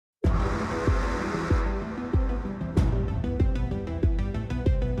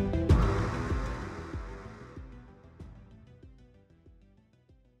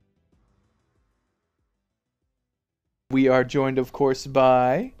We are joined, of course,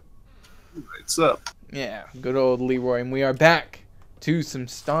 by... What's up? Yeah, good old Leeroy. And we are back to some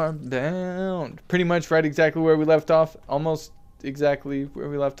Starbound. Pretty much right exactly where we left off. Almost exactly where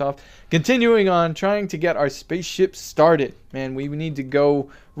we left off. Continuing on, trying to get our spaceship started. Man, we need to go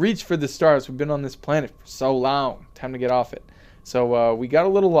reach for the stars. We've been on this planet for so long. Time to get off it. So we got a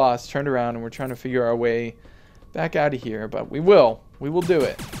little lost, turned around, and we're trying to figure our way back out of here. But we will. We will do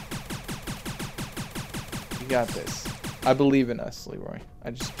it. We got this. I believe in us, Leeroy.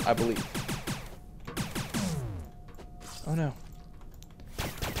 I believe. Oh no.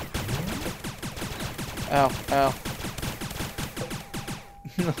 Ow, ow.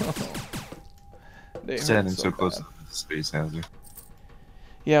 No. Standing so close to the space hazard.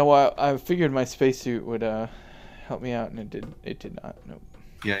 Yeah, well, I figured my spacesuit would help me out, and it did not. Nope.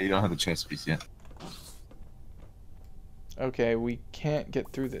 Yeah, you don't have the chest piece yet. Okay, we can't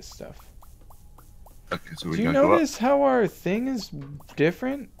get through this stuff. Okay, so we're Do you gonna notice how our thing is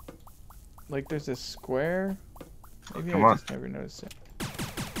different? Like there's a square. Maybe I just never noticed it.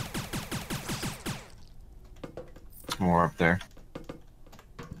 It's more up there.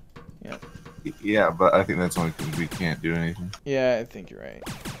 Yeah. Yeah, but I think that's only because we can't do anything. Yeah, I think you're right.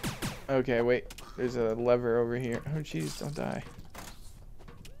 Okay, wait. There's a lever over here. Oh, jeez, don't die.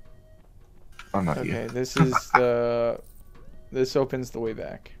 I'm not Okay, yet. this is the... This opens the way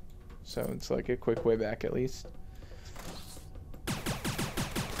back. So it's like a quick way back at least.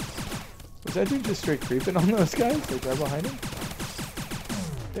 Was that dude just straight creeping on those guys? Like right behind him?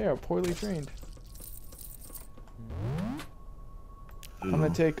 They are poorly trained. I'm gonna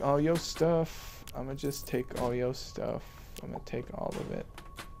take all your stuff. I'm gonna just take all your stuff. I'm gonna take all of it.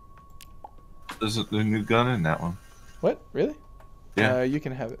 There's a new gun in that one. What? Really? Yeah. You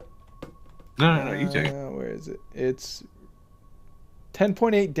can have it. No, you take it. Where is it? It's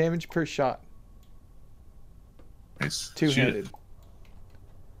 10.8 damage per shot. Nice. Two-handed.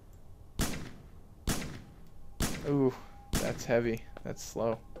 Ooh, that's heavy. That's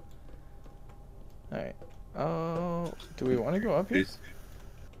slow. Alright. Oh, do we want to go up here?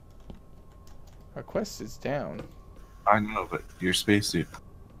 Our quest is down. I know, but your spacesuit.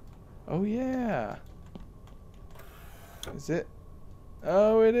 Oh, yeah. Is it?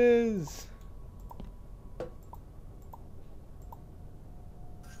 Oh, it is.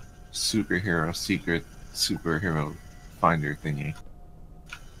 Superhero secret superhero finder thingy.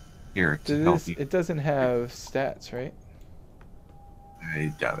 Here to help you. It doesn't have stats, right?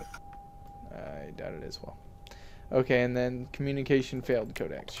 I doubt it. I doubt it as well. Okay, and then communication failed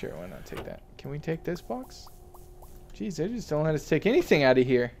codex. Sure, why not take that? Can we take this box? Jeez, they just don't let us take anything out of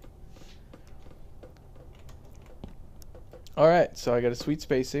here. Alright, so I got a sweet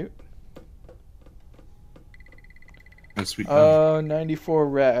spacesuit. A sweet 94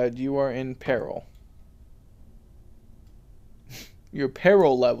 rad. You are in peril. Your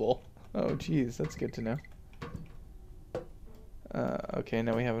peril level. Oh, jeez, that's good to know. Okay,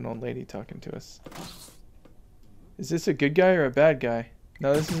 now we have an old lady talking to us. Is this a good guy or a bad guy?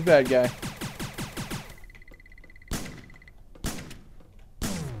 No, this is a bad guy.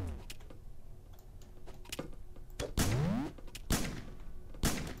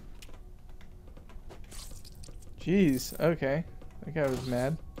 Jeez, okay. That guy was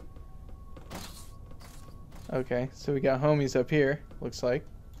mad. Okay, so we got homies up here, looks like.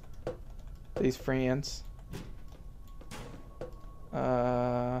 These friends.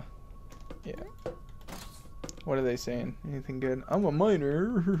 Yeah. What are they saying? Anything good? I'm a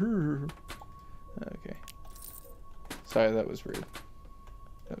miner. Okay. Sorry, that was rude.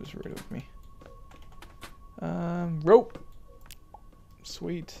 That was rude of me. Rope.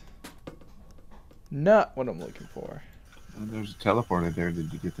 Sweet. Not what I'm looking for. There's a teleporter there.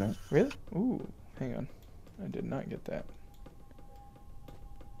 Did you get that? Really? Ooh, hang on. I did not get that.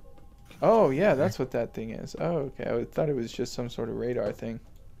 Oh, yeah, that's what that thing is. Oh, okay. I thought it was just some sort of radar thing.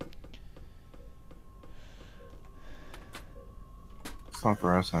 It's not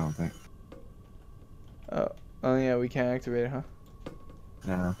for us, I don't think. Oh yeah, we can't activate it, huh?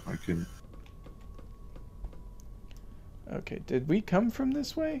 No, I couldn't. Okay, did we come from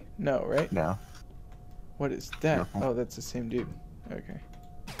this way? No, right? No. What is that? Careful. Oh, that's the same dude. Okay.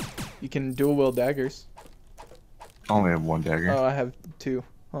 You can dual wield daggers. I only have one dagger. Oh, I have two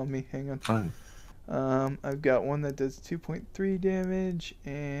on me. Hang on. Fine. I've got one that does 2.3 damage,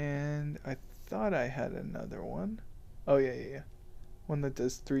 and I thought I had another one. Oh, yeah. One that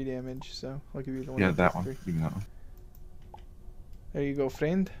does 3 damage, so I'll give you the one Yeah, that does one. 3. You know. There you go,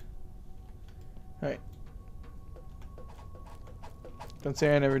 friend. Alright. Don't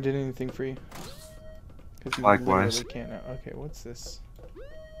say I never did anything for you. Because you Likewise. literally can't now. Okay, what's this?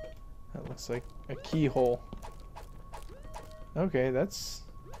 That looks like a keyhole. Okay, that's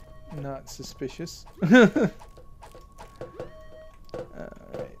not suspicious. Alright,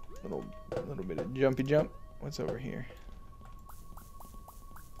 little bit of jumpy jump. What's over here?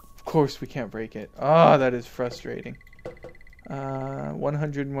 Of course we can't break it. Ah, that is frustrating.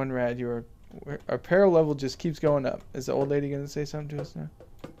 101 rad. Our peril level just keeps going up. Is the old lady gonna say something to us now?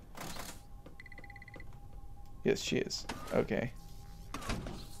 Yes, she is. Okay.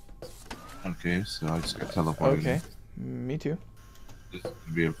 Okay, so I just got teleported. Okay. Me too. This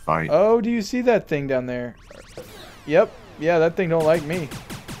could be a fight. Oh, do you see that thing down there? Yep. Yeah, that thing don't like me.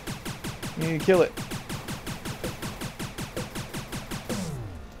 You need to kill it.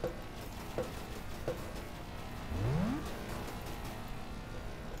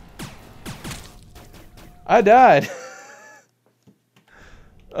 I died.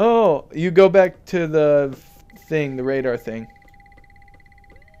 Oh, you go back to the thing, the radar thing.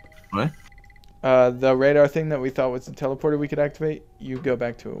 What? The radar thing that we thought was the teleporter we could activate. You go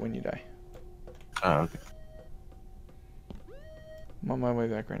back to it when you die. Oh, okay. I'm on my way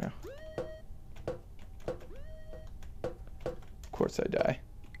back right now. Of course I die.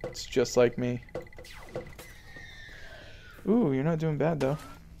 It's just like me. Ooh, you're not doing bad though.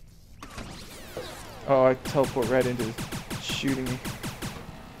 Oh, I teleport right into shooting me.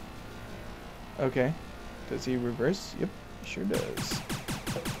 Okay. Does he reverse? Yep, he sure does.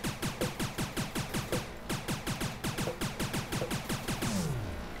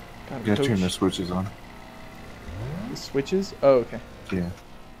 You gotta turn the switches on. The switches? Oh, okay. Yeah.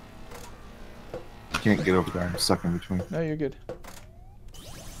 You can't get over there. I'm stuck in between. No, you're good.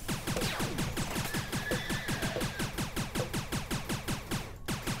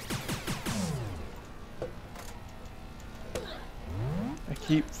 I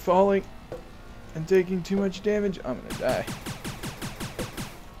keep falling and taking too much damage. I'm gonna die.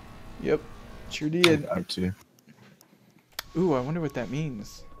 Yep, sure did. I too. Ooh, I wonder what that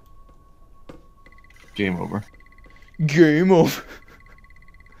means. Game over. Game over.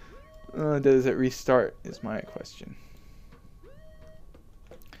 Does it restart is my question.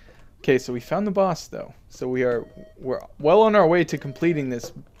 Okay, so we found the boss though. So we're well on our way to completing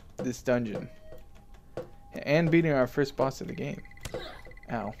this dungeon. And beating our first boss of the game.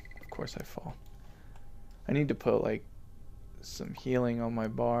 Ow, of course I fall. I need to put like some healing on my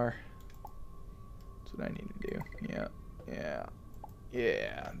bar. That's what I need to do.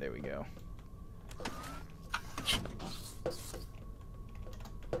 Yeah, there we go.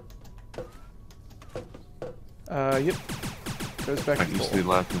 Yep. Goes back I to can full. stay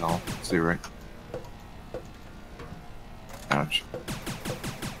left and I'll stay right. Ouch.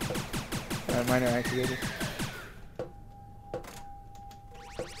 Mine are activated.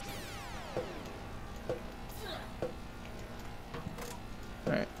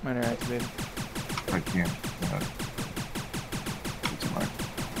 Alright, mine are activated. I can't. It's mine.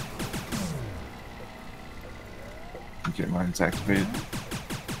 Okay, mine's activated.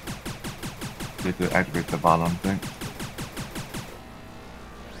 You have to activate the bottom thing.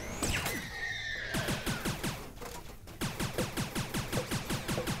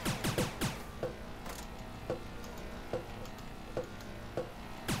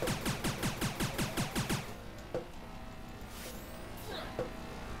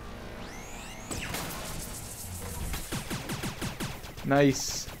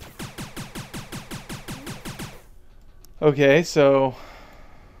 Nice. Okay, so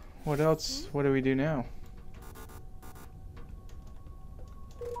what else? What do we do now?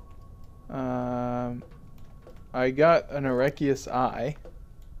 I got an Erechius eye.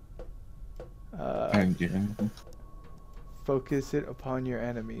 And get anything. Focus it upon your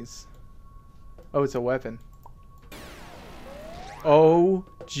enemies. Oh, it's a weapon. Oh,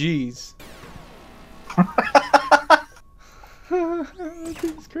 jeez. That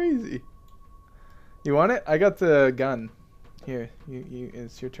thing's crazy. You want it? I got the gun. Here,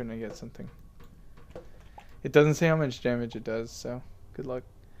 it's your turn to get something. It doesn't say how much damage it does, so good luck.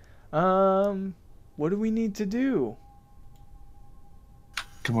 What do we need to do?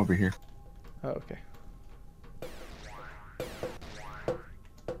 Come over here. Oh, okay.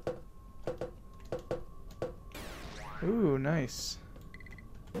 Ooh, nice.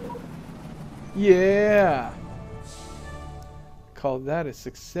 Yeah! Call that a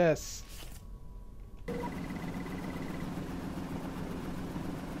success.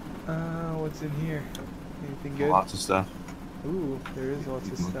 What's in here? Anything good? Lots of stuff. Ooh, there is lots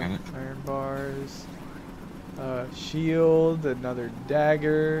of Look stuff. at it. Iron bars, shield, another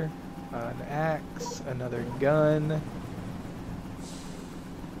dagger, an axe, another gun,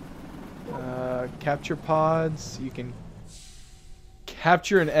 capture pods. You can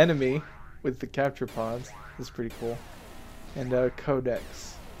capture an enemy with the capture pods. This is pretty cool. And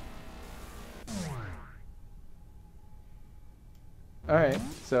codex. Alright,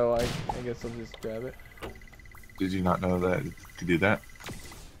 so I guess I'll just grab it. Did you not know that you could do that?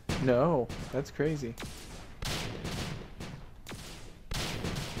 No, that's crazy.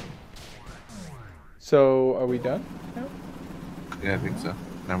 So, are we done now? Yeah, I think so.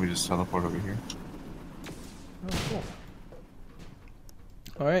 Now we just teleport over here. Oh, cool.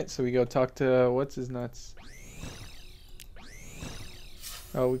 Alright, so we go talk to what's his nuts.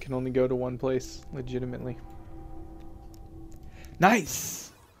 Oh, we can only go to one place, legitimately.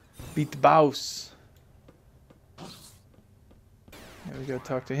 Nice! Beat the boss. Now we go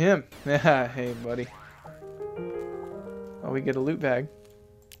talk to him. Hey, buddy. Oh, we get a loot bag.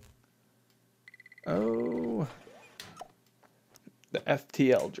 Oh. The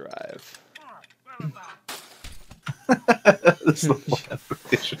FTL drive. That's the one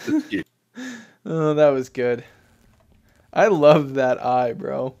application of the game. Oh, that was good. I love that eye,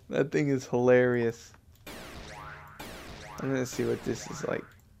 bro. That thing is hilarious. I'm gonna see what this is like.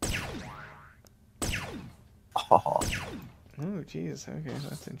 Oh. Oh, jeez. Okay,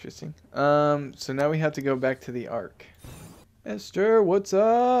 that's interesting. So now we have to go back to the Ark. Esther, what's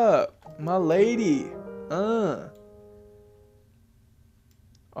up? My lady.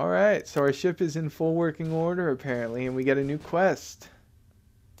 Alright, so our ship is in full working order, apparently, and we get a new quest.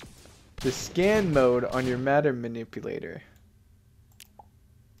 The scan mode on your matter manipulator.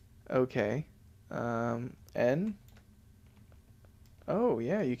 Okay. N? Oh,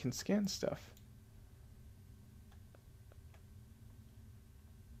 yeah, you can scan stuff.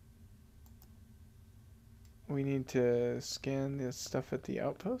 We need to scan this stuff at the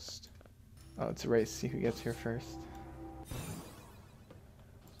outpost. Oh, it's a race. See who gets here first.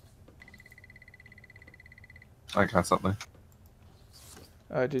 I got something.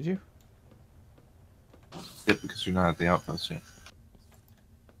 Did you? Yep, because you're not at the outpost yet.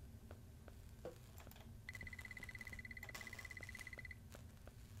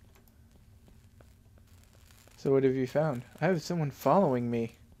 So what have you found? I have someone following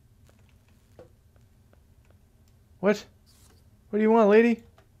me. What? What do you want, lady?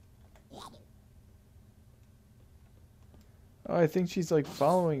 Oh, I think she's like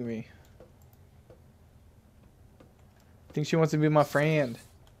following me. I think she wants to be my friend.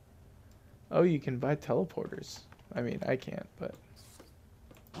 Oh, you can buy teleporters. I mean, I can't, but...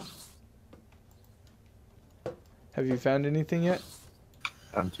 Have you found anything yet?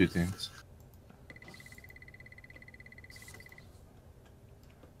 Found 2 things.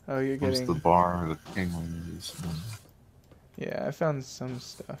 Oh, you're There's getting... the bar, the penguin is. Yeah, I found some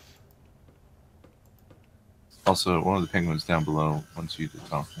stuff. Also, one of the penguins down below wants you to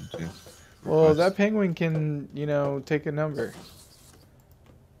talk to him too. Well, that penguin can, you know, take a number.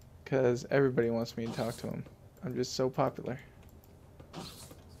 Because everybody wants me to talk to him. I'm just so popular.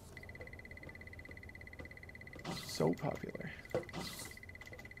 So popular.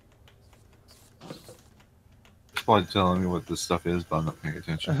 She's probably telling me what this stuff is, but I'm not paying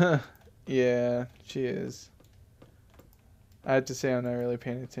attention. Yeah, she is. I have to say I'm not really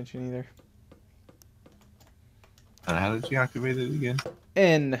paying attention either. And how did you activate it again?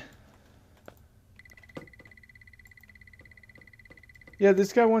 N. Yeah,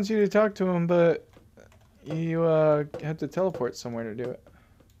 this guy wants you to talk to him, but you have to teleport somewhere to do it.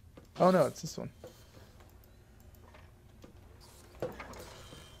 Oh no, it's this one.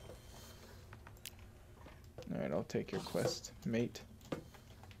 Alright, I'll take your quest, mate.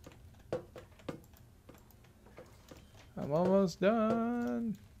 I'm almost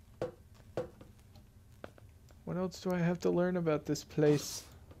done. What else do I have to learn about this place?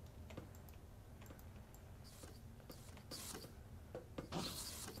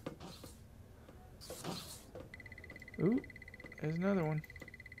 Ooh, there's another one.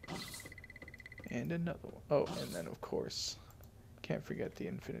 And another one. Oh, and then of course, can't forget the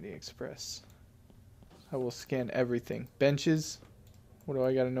Infinity Express. I will scan everything. Benches? What do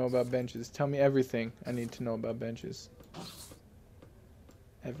I gotta know about benches? Tell me everything I need to know about benches.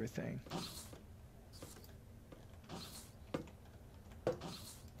 Everything.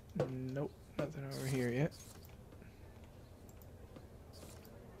 Nope, nothing over here yet.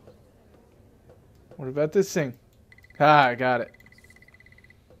 What about this thing? Ah, I got it.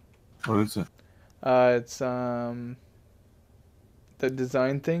 What is it? It's the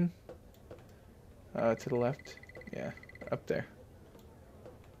design thing. To the left. Yeah, up there.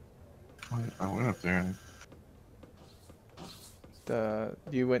 I went up there.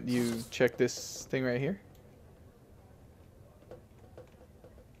 You checked this thing right here?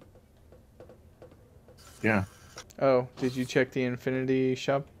 Yeah. Oh, did you check the Infinity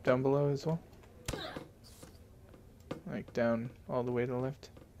shop down below as well? I like down all the way to the left.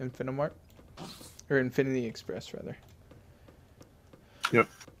 Infinimart. Or Infinity Express, rather. Yep.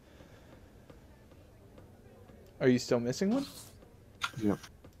 Are you still missing one? Yep.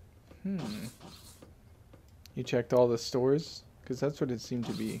 You checked all the stores? Because that's what it seemed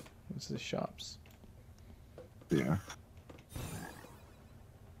to be. Was the shops. Yeah.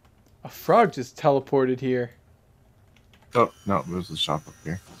 A frog just teleported here. Oh, no, there's a shop up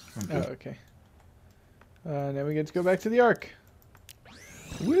here. Oh, okay. Now we get to go back to the Ark.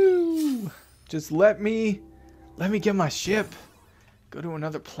 Woo! Just let me get my ship. Go to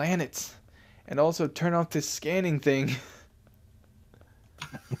another planet. And also turn off this scanning thing.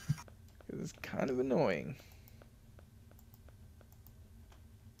 It's kind of annoying.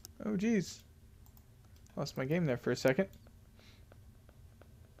 Oh, geez. Lost my game there for a second.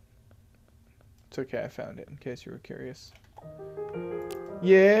 It's okay, I found it, in case you were curious.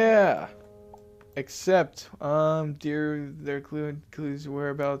 Yeah! Except, dear, their clues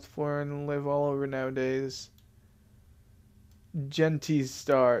whereabouts foreign live all over nowadays. Gentle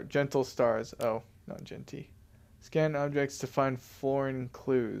stars. Oh, not Genty. Scan objects to find foreign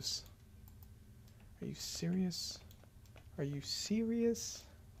clues. Are you serious? Are you serious?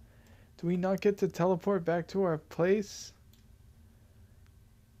 Do we not get to teleport back to our place?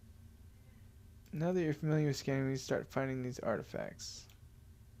 Now that you're familiar with scanning, we start finding these artifacts.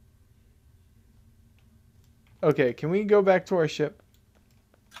 Okay, can we go back to our ship?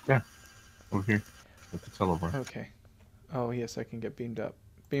 Yeah. Over here. With the teleport. Okay. Oh, yes, I can get beamed up.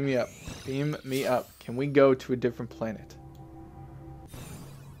 Beam me up. Beam me up. Can we go to a different planet?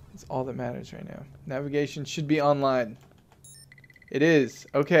 That's all that matters right now. Navigation should be online. It is.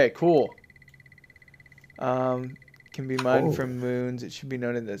 Okay, cool. Can be mined from moons. It should be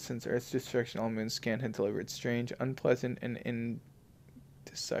noted that since Earth's destruction, all moons scanned had delivered strange, unpleasant, and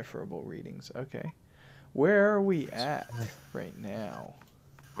indecipherable readings. Okay. Where are we at right now?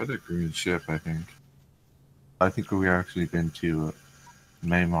 With a green ship, I think. I think we actually been to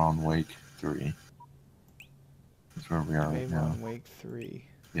Maimon Wake 3. That's where we are right now. Maimon Wake 3.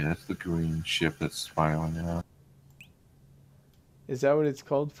 Yeah, that's the green ship that's spiraling out. Is that what it's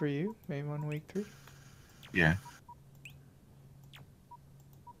called for you? Maimon Wake 3? Yeah.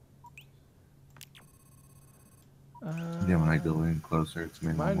 Yeah, when I go in closer, it's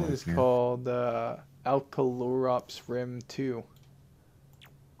Maimon Mine Wake. is called Alcalorops Rim 2.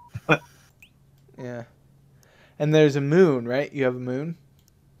 Yeah. And there's a moon, right? You have a moon?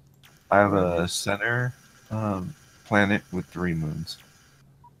 I have a center planet with 3 moons.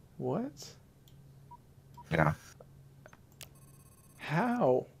 What? Yeah.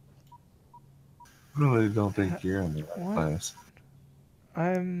 How? Really don't think you're in the right place.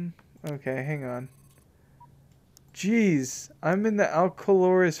 Okay, hang on. Jeez, I'm in the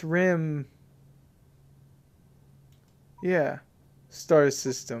Alcalorus Rim. Yeah. Star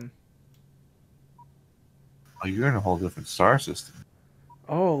system. Oh, you're in a whole different star system.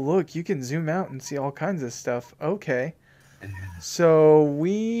 Oh, look, you can zoom out and see all kinds of stuff. Okay. So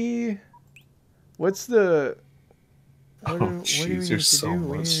what's the... What do we need to do?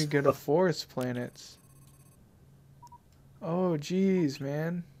 We need to go to forest planets. Oh, geez,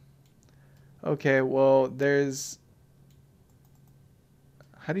 man. Okay, well, there's...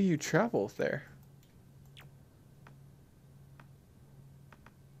 How do you travel there?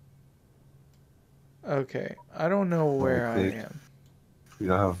 Okay, I don't know where I am. We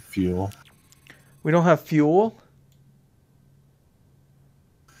don't have fuel. We don't have fuel?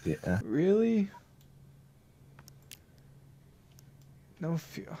 Yeah. Really? No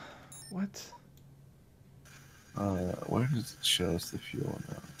fuel. What? Where does it show us the fuel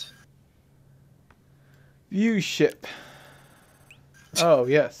amount? View ship. Oh,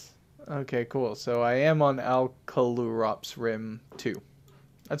 yes. Okay, cool. So I am on Alcalorops Rim 2.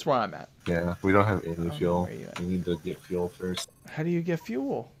 That's where I'm at. Yeah, we don't have any fuel. Where you at? We need to get fuel first. How do you get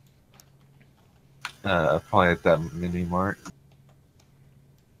fuel? Probably at that mini mart.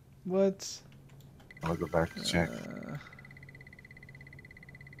 What? I'll go back to check.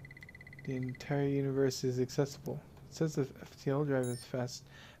 The entire universe is accessible. It says the FTL drive is fast.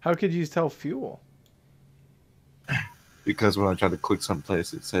 How could you tell fuel? Because when I tried to click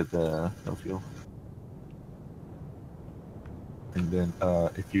someplace, it said no fuel. And then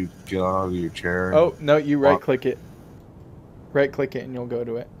if you get out of your chair... Oh, no, you right-click it. Right-click it and you'll go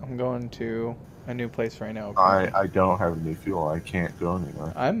to it. I'm going to a new place right now. I don't have any fuel. I can't go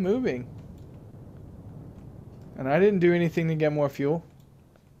anywhere. I'm moving. And I didn't do anything to get more fuel.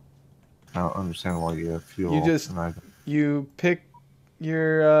 I don't understand why you have fuel. You pick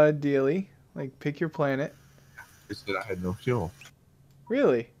your dealie. Like, pick your planet. It said I had no fuel.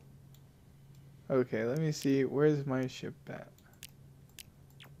 Really? Okay, let me see. Where's my ship at?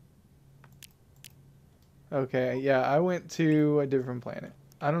 Okay, yeah, I went to a different planet.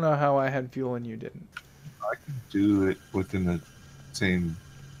 I don't know how I had fuel and you didn't. I can do it within the same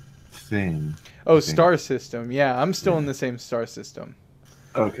thing. Oh, I think. star system. Yeah, I'm still in Yeah. the same star system.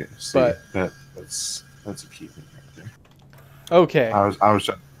 Okay, see, But that's a key thing right there. okay, I was trying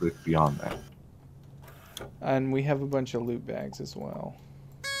to click beyond that. and we have a bunch of loot bags as well.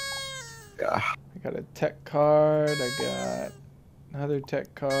 Yeah. I got a tech card. I got another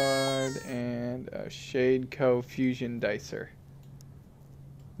tech card and a Shade Co. Fusion Dicer,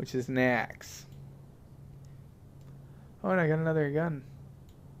 which is an axe. Oh, and I got another gun.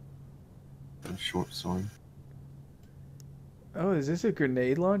 A short sword. Oh, is this a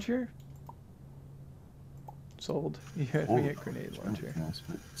grenade launcher? Sold. You had me a grenade launcher. Yes,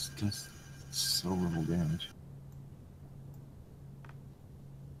 but it's just so little damage.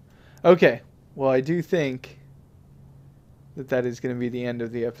 Okay. Well, I do think that is going to be the end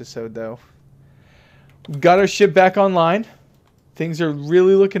of the episode, though. We've got our ship back online. Things are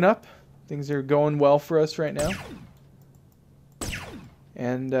really looking up. Things are going well for us right now.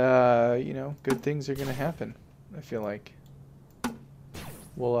 And, you know, good things are going to happen, I feel like.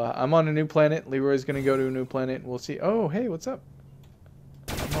 Well, I'm on a new planet. Leroy's going to go to a new planet. We'll see. Oh, hey, what's up?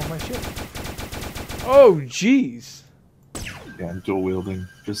 I'm on my ship. Oh, jeez. Yeah, dual wielding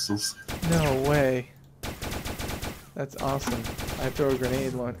pistols. No way. That's awesome. I throw a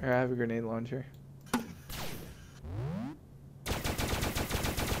grenade launcher. I have a grenade launcher.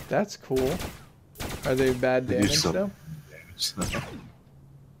 That's cool. Are they bad damage though?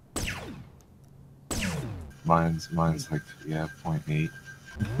 Damage, mine's like 0.8.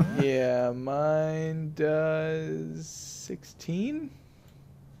 Yeah, mine does 16.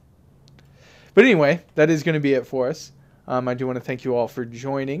 But anyway, that is going to be it for us. I do want to thank you all for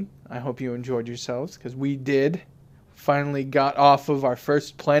joining. I hope you enjoyed yourselves, because we did. Finally got off of our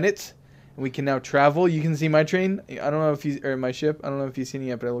first planet, and we can now travel. You can see my train. I don't know if you, or my ship. I don't know if you've seen it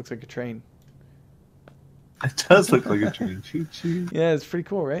yet, but it looks like a train. It does look like a train. Choo choo. Yeah, it's pretty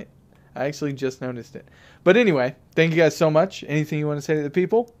cool, right? I actually just noticed it. But anyway, thank you guys so much. Anything you want to say to the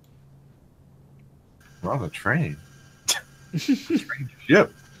people? We're on a train. Train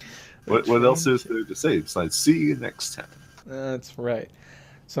ship. What else is there to say besides see you next time? That's right.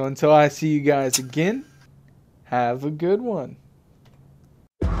 So until I see you guys again, have a good one.